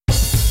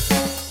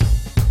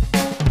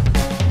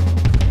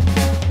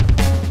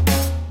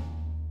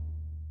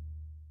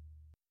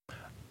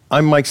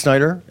I'm Mike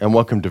Snyder, and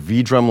welcome to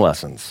V-Drum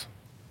Lessons.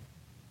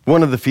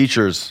 One of the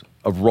features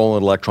of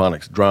Roland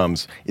Electronics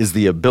drums is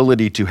the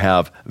ability to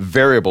have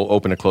variable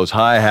open and close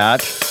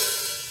hi-hat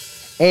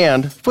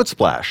and foot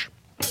splash.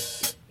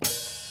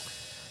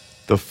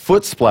 The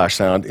foot splash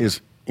sound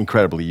is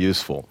incredibly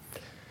useful.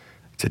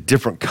 It's a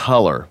different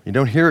color. You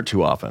don't hear it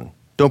too often.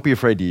 Don't be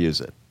afraid to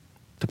use it.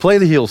 To play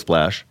the heel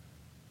splash,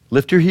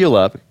 lift your heel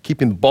up,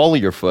 keeping the ball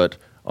of your foot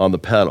on the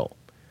pedal.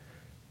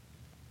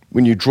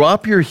 When you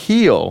drop your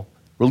heel,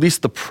 release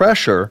the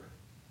pressure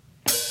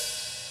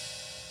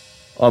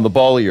on the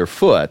ball of your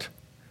foot,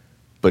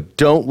 but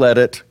don't let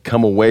it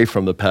come away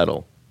from the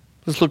pedal.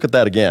 Let's look at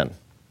that again.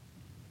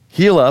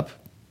 Heel up,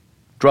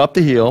 drop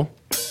the heel,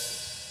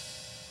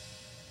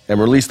 and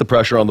release the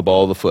pressure on the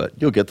ball of the foot.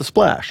 You'll get the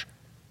splash.